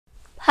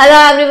Hello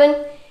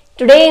everyone.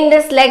 Today in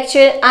this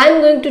lecture I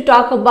am going to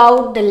talk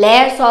about the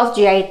layers of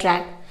GI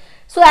tract.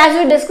 So as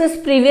we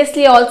discussed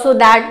previously also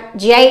that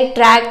GI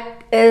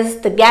tract is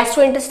the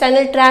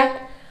gastrointestinal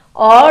tract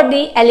or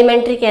the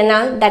alimentary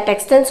canal that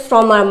extends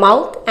from our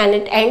mouth and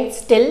it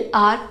ends till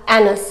our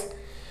anus.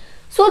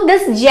 So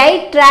this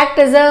GI tract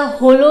is a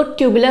hollow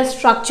tubular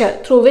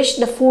structure through which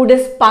the food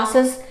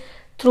passes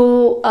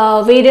through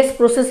various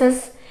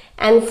processes,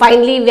 and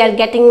finally we are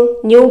getting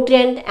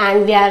nutrient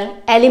and we are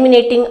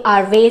eliminating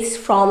our waste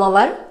from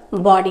our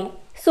body.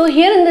 So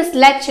here in this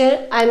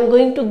lecture I am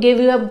going to give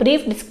you a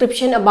brief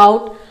description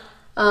about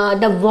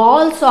the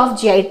walls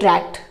of GI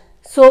tract.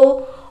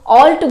 So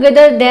all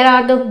together there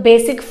are the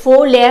basic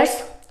 4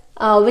 layers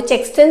which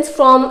extends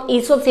from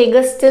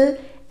esophagus till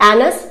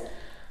anus.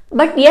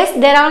 But yes,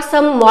 there are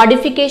some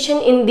modification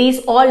in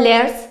these all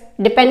layers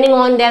depending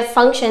on their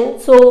function.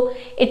 So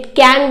it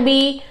can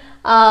be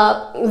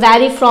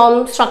vary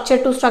from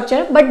structure to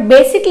structure, but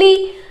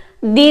basically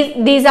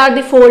these are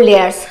the 4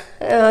 layers,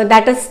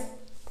 that is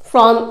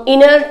from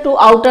inner to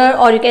outer,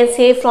 or you can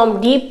say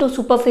from deep to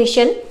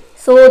superficial.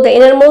 So the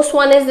innermost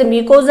one is the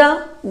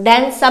mucosa,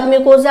 then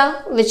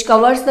submucosa which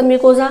covers the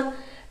mucosa,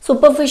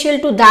 superficial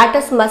to that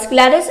is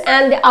muscularis,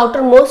 and the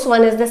outermost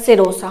one is the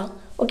serosa.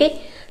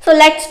 Okay, so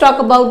let's talk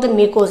about the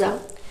mucosa.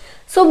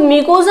 So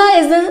mucosa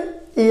is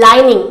the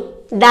lining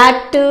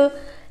that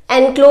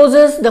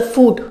encloses the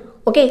food.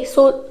 Okay,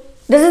 so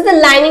this is the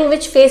lining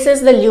which faces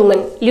the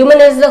lumen.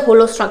 Lumen is the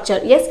hollow structure.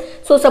 Yes,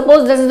 so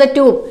suppose this is the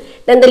tube,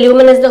 then the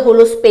lumen is the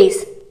hollow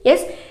space.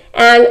 Yes,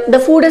 and the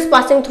food is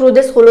passing through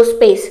this hollow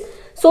space.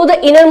 So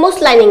the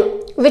innermost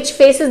lining which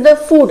faces the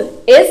food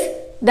is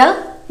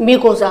the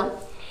mucosa,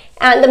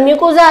 and the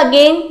mucosa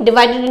again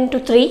divided into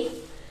 3.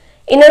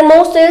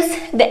 Innermost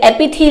is the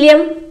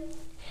epithelium,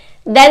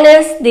 then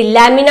is the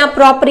lamina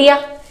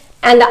propria,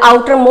 and the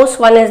outermost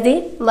one is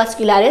the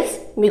muscularis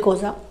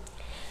mucosa.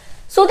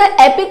 So the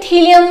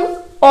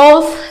epithelium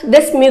of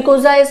this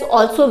mucosa is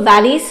also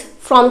varies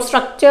from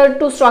structure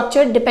to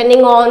structure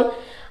depending on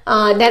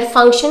their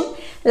function.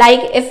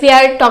 Like if we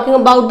are talking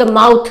about the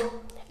mouth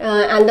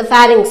and the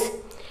pharynx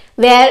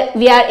where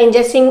we are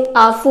ingesting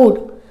our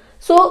food,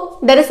 so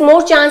there is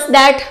more chance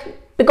that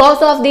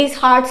because of these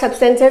hard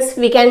substances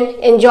we can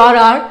injure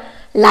our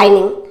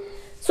lining.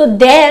 So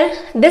there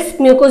this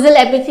mucosal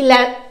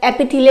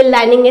epithelial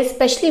lining is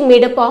specially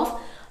made up of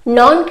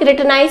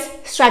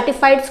non-keratinized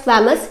stratified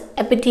squamous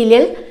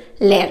epithelial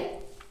layer.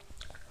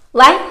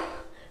 Why?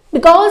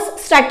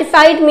 Because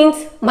stratified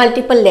means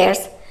multiple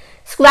layers,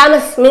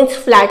 squamous means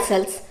flat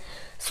cells.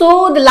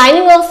 So the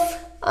lining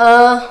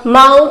of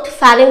mouth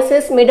pharynx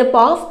is made up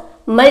of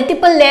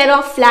multiple layer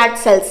of flat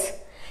cells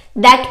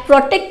that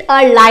protect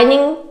our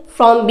lining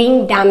from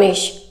being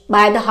damaged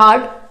by the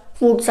hard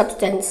food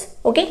substance.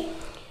 Okay,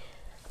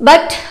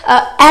 but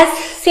as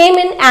same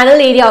in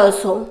anal area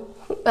also.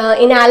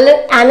 In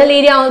anal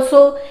area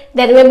also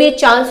there may be a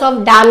chance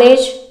of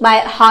damage by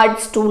hard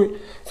stool.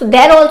 So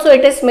there also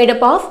it is made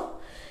up of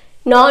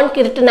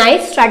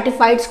non-keratinized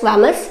stratified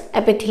squamous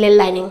epithelial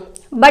lining.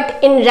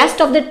 But in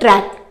rest of the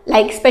tract,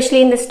 like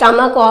especially in the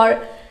stomach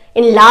or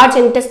in large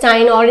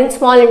intestine or in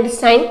small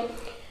intestine,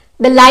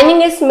 the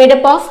lining is made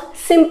up of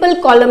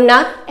simple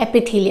columnar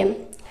epithelium.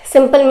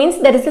 Simple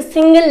means there is a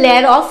single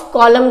layer of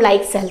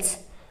column-like cells.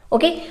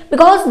 Okay,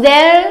 because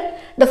there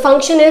the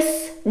function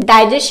is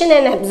digestion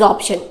and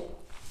absorption.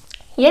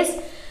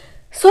 Yes,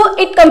 so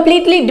it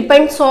completely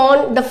depends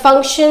on the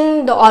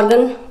function the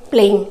organ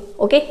playing.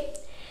 Okay,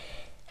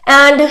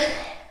 and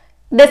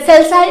the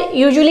cells are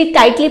usually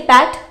tightly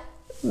packed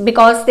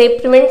because they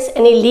prevent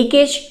any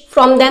leakage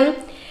from them,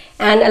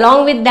 and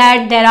along with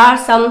that there are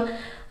some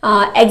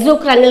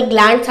exocrine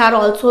glands are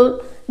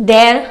also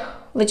there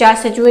which are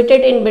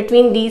situated in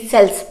between these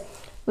cells,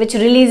 which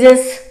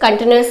releases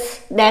continuous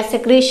their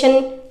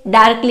secretion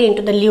directly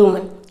into the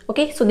lumen.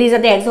 Okay, so these are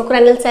the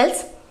exocrine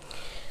cells.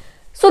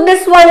 So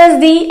this one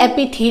is the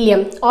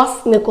epithelium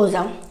of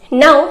mucosa.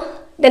 Now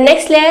the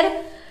next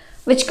layer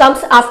which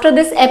comes after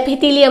this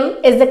epithelium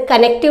is the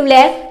connective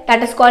layer,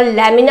 that is called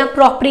lamina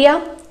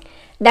propria,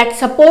 that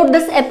support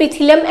this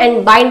epithelium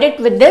and bind it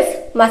with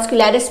this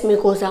muscularis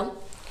mucosa.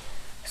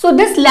 So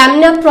this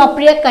lamina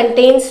propria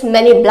contains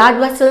many blood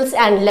vessels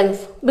and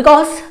lymph,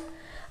 because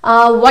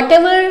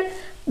whatever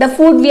the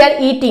food we are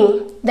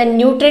eating, the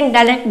nutrient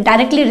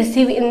directly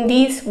receive in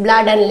these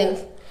blood and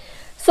lymph.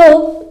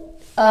 So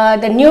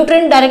the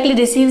nutrient directly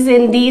receives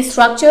in these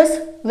structures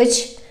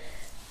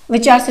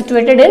which are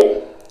situated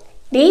in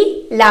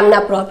the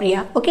lamina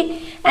propria.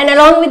 Okay, and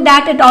along with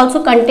that it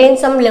also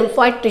contains some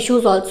lymphoid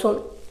tissues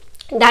also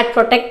that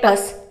protect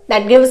us,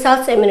 that gives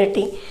us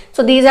immunity.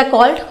 So these are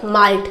called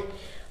MALT,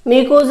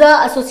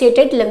 mucosa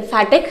associated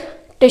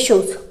lymphatic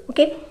tissues.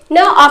 Okay,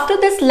 now after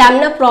this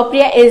lamina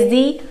propria is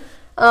the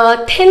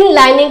thin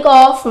lining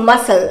of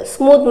muscle,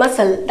 smooth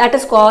muscle, that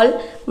is called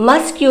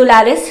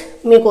muscularis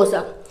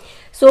mucosa.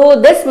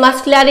 So this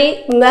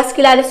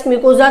muscularis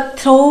mucosa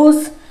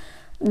throws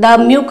the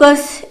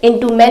mucus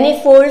into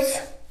many folds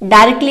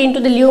directly into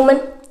the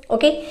lumen.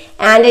 Okay,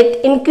 and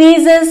it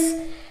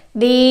increases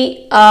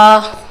the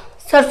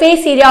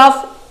surface area of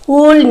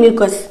whole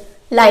mucus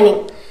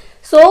lining.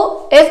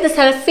 So if the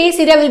surface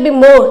area will be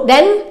more,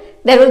 then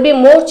there will be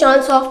more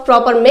chance of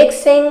proper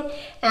mixing,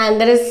 and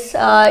there is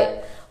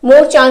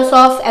more chance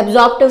of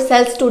absorptive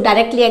cells to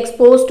directly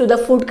expose to the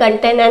food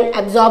content and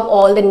absorb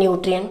all the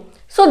nutrient.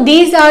 So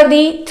these are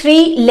the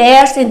three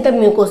layers in the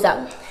mucosa,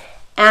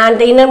 and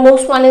the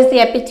innermost one is the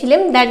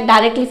epithelium that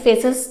directly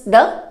faces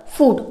the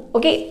food.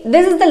 Okay,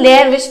 this is the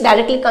layer which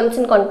directly comes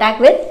in contact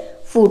with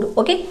food.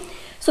 Okay,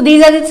 so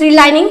these are the three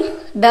lining.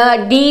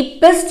 The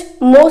deepest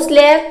most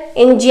layer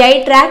in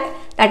GI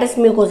tract, that is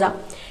mucosa.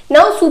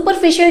 Now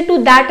superficial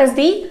to that is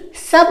the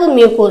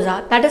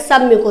submucosa, that is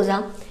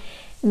submucosa.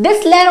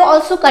 This layer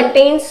also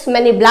contains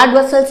many blood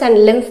vessels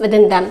and lymph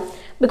within them,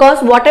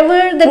 because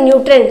whatever the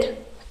nutrient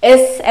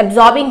is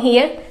absorbing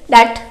here,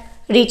 that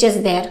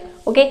reaches there.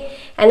 Okay,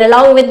 and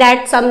along with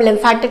that some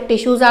lymphatic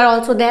tissues are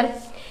also there,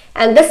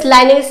 and this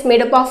lining is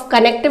made up of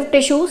connective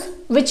tissues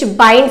which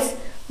binds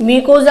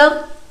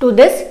mucosa to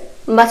this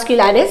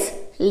muscularis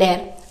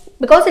layer,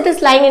 because it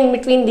is lying in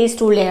between these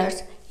two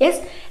layers. Yes,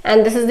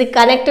 and this is the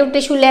connective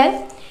tissue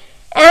layer.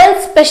 And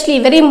especially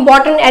very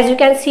important, as you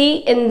can see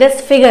in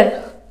this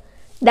figure,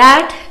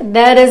 that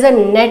there is a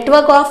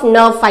network of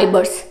nerve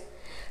fibers.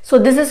 So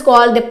this is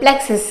called the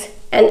plexus,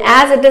 and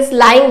as it is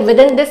lying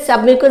within this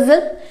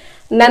submucosal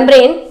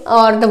membrane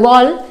or the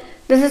wall,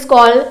 this is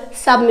called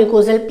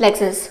submucosal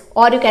plexus,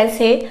 or you can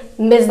say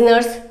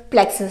Meissner's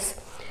plexus.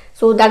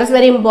 So that is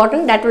very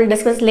important, that we'll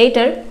discuss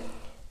later.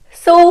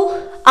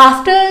 So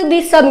after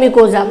the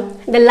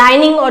submucosa, the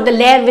lining or the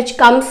layer which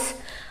comes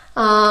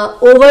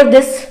over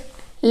this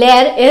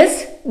layer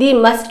is the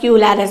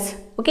muscularis.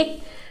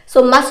 Okay,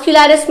 so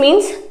muscularis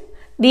means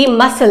the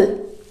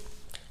muscle,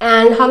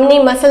 and how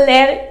many muscle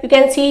layer you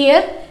can see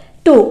here?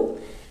 Two.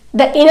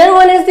 The inner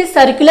one is the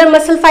circular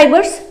muscle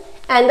fibers,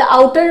 and the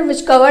outer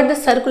which cover the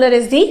circular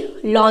is the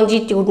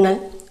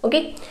longitudinal.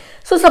 Okay,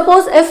 so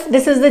suppose if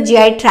this is the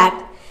GI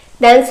tract,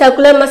 then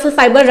circular muscle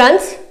fiber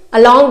runs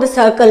along the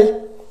circle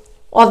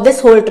of this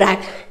whole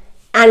tract,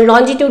 and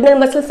longitudinal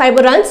muscle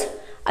fiber runs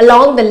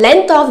along the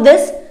length of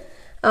this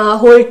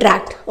whole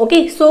tract.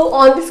 Okay, so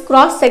on this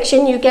cross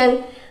section you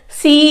can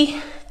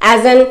see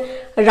as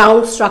a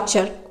round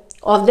structure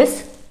of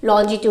this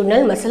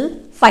longitudinal muscle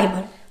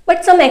fiber.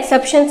 But some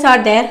exceptions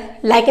are there,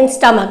 like in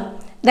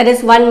stomach, there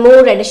is one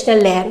more additional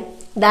layer,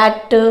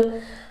 that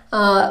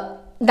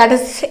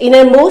is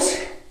innermost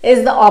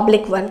is the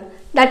oblique one,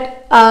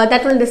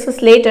 that we'll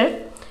discuss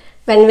later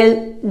when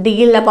we'll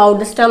deal about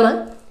the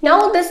stomach.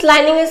 Now this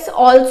lining is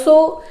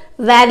also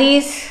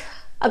varies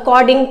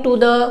according to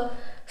the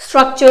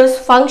structure's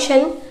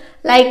function,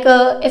 like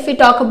if we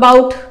talk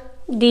about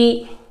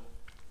the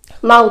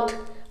mouth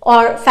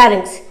or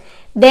pharynx,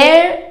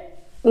 there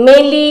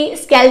mainly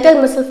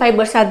skeletal muscle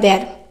fibers are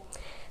there.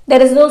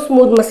 There is no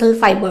smooth muscle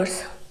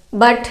fibers,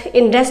 but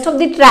in rest of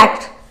the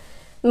tract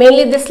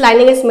mainly this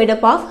lining is made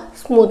up of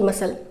smooth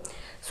muscle.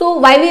 So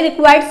why we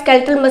require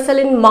skeletal muscle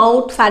in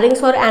mouth,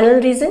 pharynx or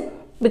anal region?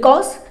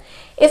 Because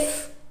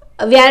if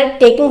we are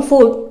taking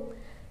food,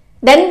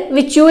 then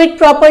we chew it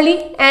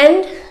properly,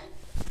 and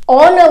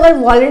on our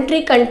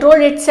voluntary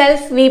control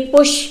itself we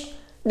push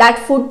that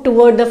food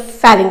toward the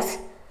pharynx.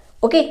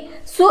 Okay,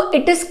 so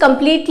it is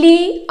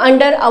completely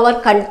under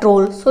our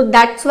control, so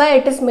that's why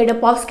it is made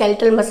up of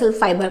skeletal muscle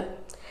fiber,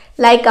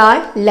 like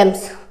our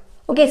limbs.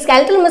 Okay,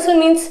 skeletal muscle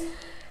means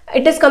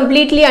it is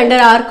completely under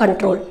our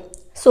control,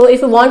 so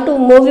if you want to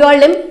move your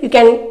limb, you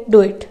can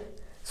do it.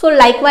 So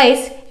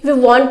likewise, if you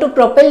want to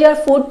propel your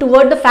food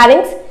toward the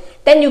pharynx,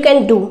 then you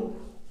can do,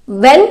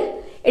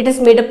 when it is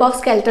made up of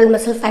skeletal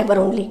muscle fiber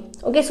only.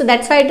 Okay, so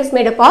that's why it is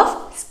made up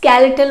of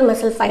skeletal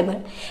muscle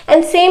fiber.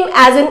 And same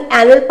as in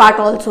anal part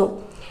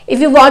also, if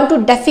you want to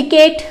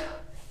defecate,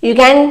 you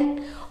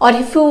can, or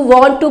if you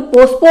want to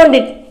postpone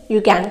it,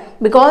 you can,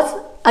 because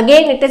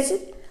again it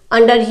is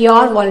under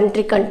your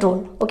voluntary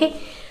control. Okay,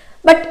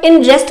 but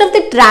in rest of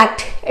the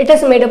tract it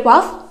is made up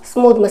of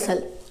smooth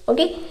muscle.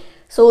 Okay,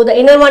 so the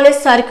inner one is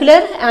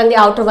circular and the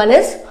outer one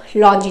is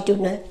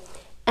longitudinal.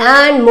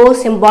 And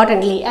most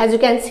importantly, as you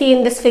can see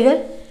in this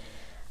figure,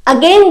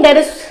 again there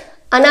is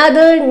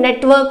another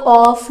network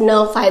of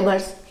nerve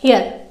fibers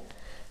here.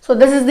 So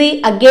this is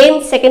the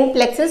again second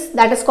plexus,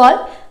 that is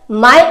called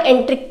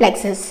myenteric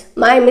plexus.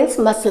 My means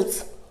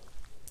muscles,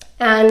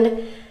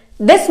 and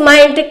this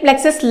myenteric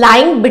plexus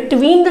lying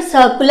between the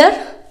circular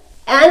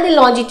and the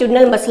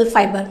longitudinal muscle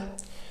fiber.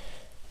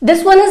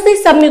 This one is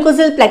the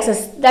submucosal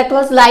plexus that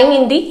was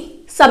lying in the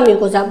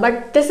submucosa,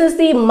 but this is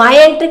the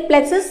myenteric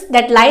plexus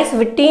that lies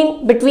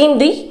between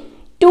the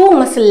two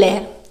muscle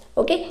layer.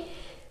 Okay,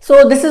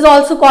 so this is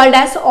also called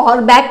as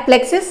Orbach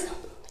plexus,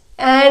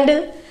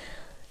 and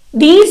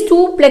these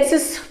two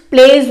plexus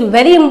plays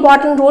very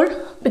important role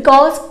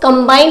because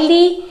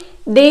combinedly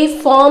they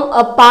form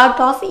a part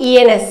of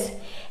ENS,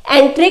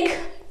 enteric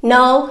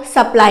nerve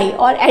supply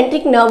or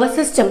enteric nervous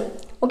system.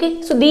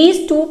 Okay, so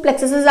these two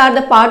plexuses are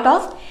the part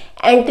of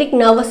enteric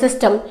nervous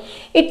system.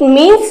 It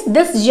means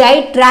this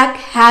GI tract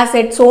has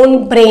its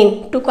own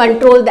brain to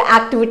control the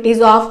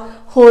activities of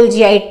whole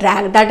GI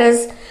tract, that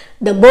is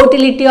the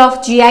motility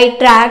of GI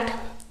tract,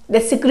 the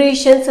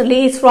secretions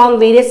released from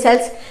various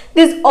cells.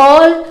 This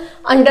all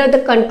under the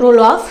control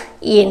of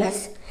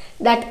ENS.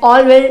 That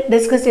all we'll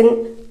discuss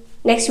in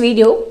next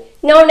video.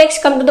 Now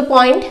next come to the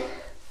point,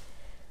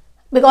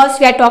 because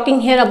we are talking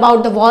here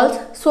about the walls.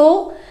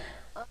 So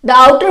the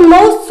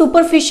outermost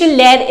superficial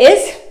layer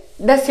is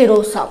the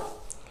serosa.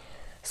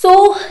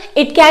 So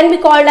it can be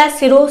called as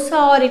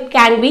serosa or it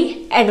can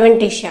be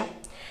adventitia.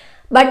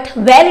 But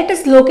where it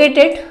is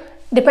located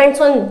depends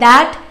on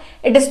that,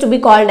 it is to be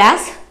called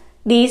as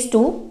these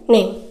two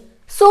names.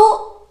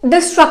 So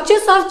the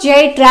structures of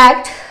GI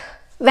tract,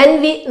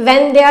 when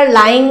they are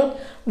lying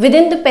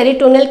within the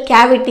peritoneal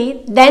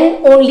cavity,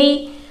 then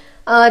only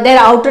their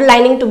outer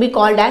lining to be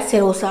called as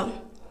serosa.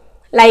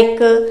 Like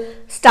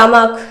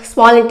stomach,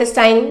 small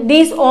intestine,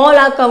 these all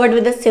are covered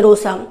with the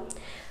serosa,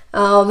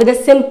 with a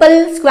simple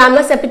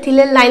squamous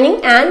epithelial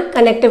lining and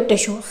connective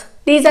tissues.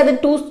 These are the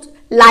two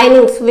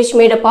linings which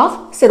made up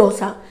of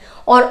serosa,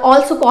 or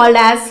also called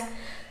as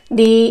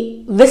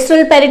the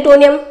visceral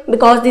peritoneum,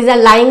 because these are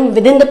lying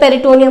within the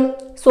peritoneum.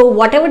 So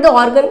whatever the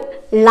organ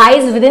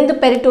lies within the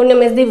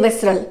peritoneum is the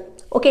visceral.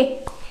 Okay,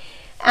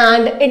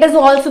 and it is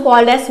also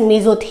called as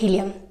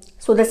mesothelium.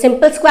 So the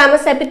simple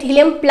squamous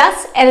epithelium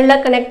plus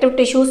areolar connective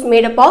tissues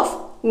made up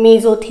of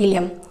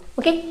mesothelium.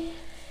 Okay,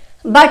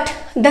 but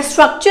the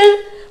structure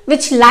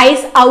which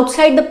lies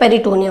outside the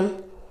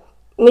peritoneum,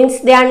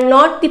 means they are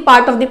not the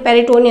part of the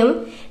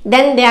peritoneum,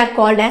 then they are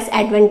called as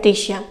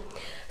adventitia.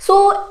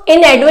 So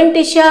in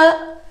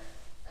adventitia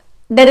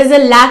there is a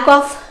lack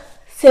of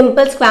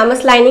simple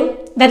squamous lining.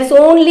 There is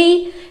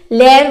only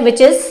layer which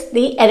is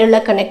the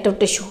areolar connective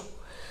tissue.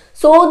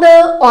 So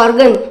the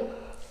organ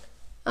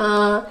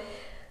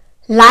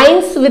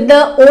lines with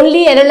the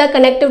only areolar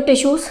connective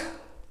tissues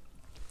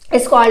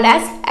is called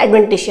as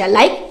adventitia,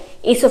 like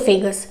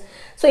esophagus.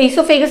 So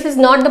esophagus is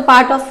not the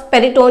part of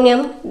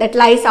peritoneum that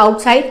lies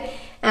outside,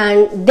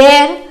 and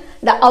there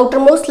the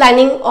outermost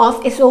lining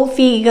of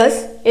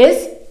esophagus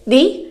is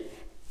the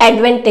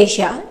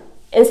adventitia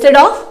instead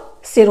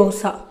of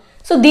serosa.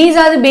 So these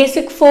are the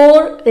basic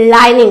four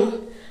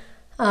lining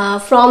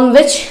from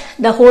which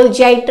the whole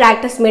GI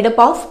tract is made up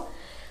of.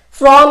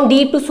 From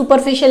deep to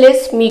superficial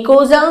is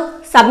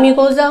mucosa,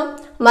 submucosa,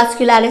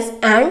 muscularis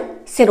and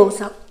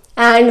serosa.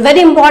 And very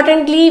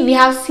importantly, we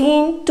have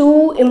seen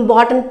two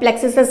important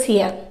plexuses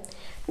here,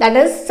 that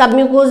is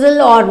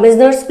submucosal or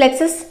Meissner's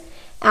plexus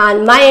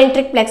and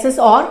myenteric plexus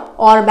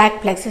or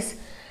back plexus.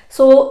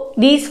 So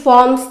these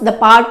forms the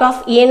part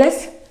of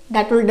ENS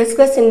that we'll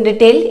discuss in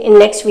detail in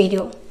next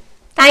video.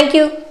 Thank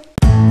you.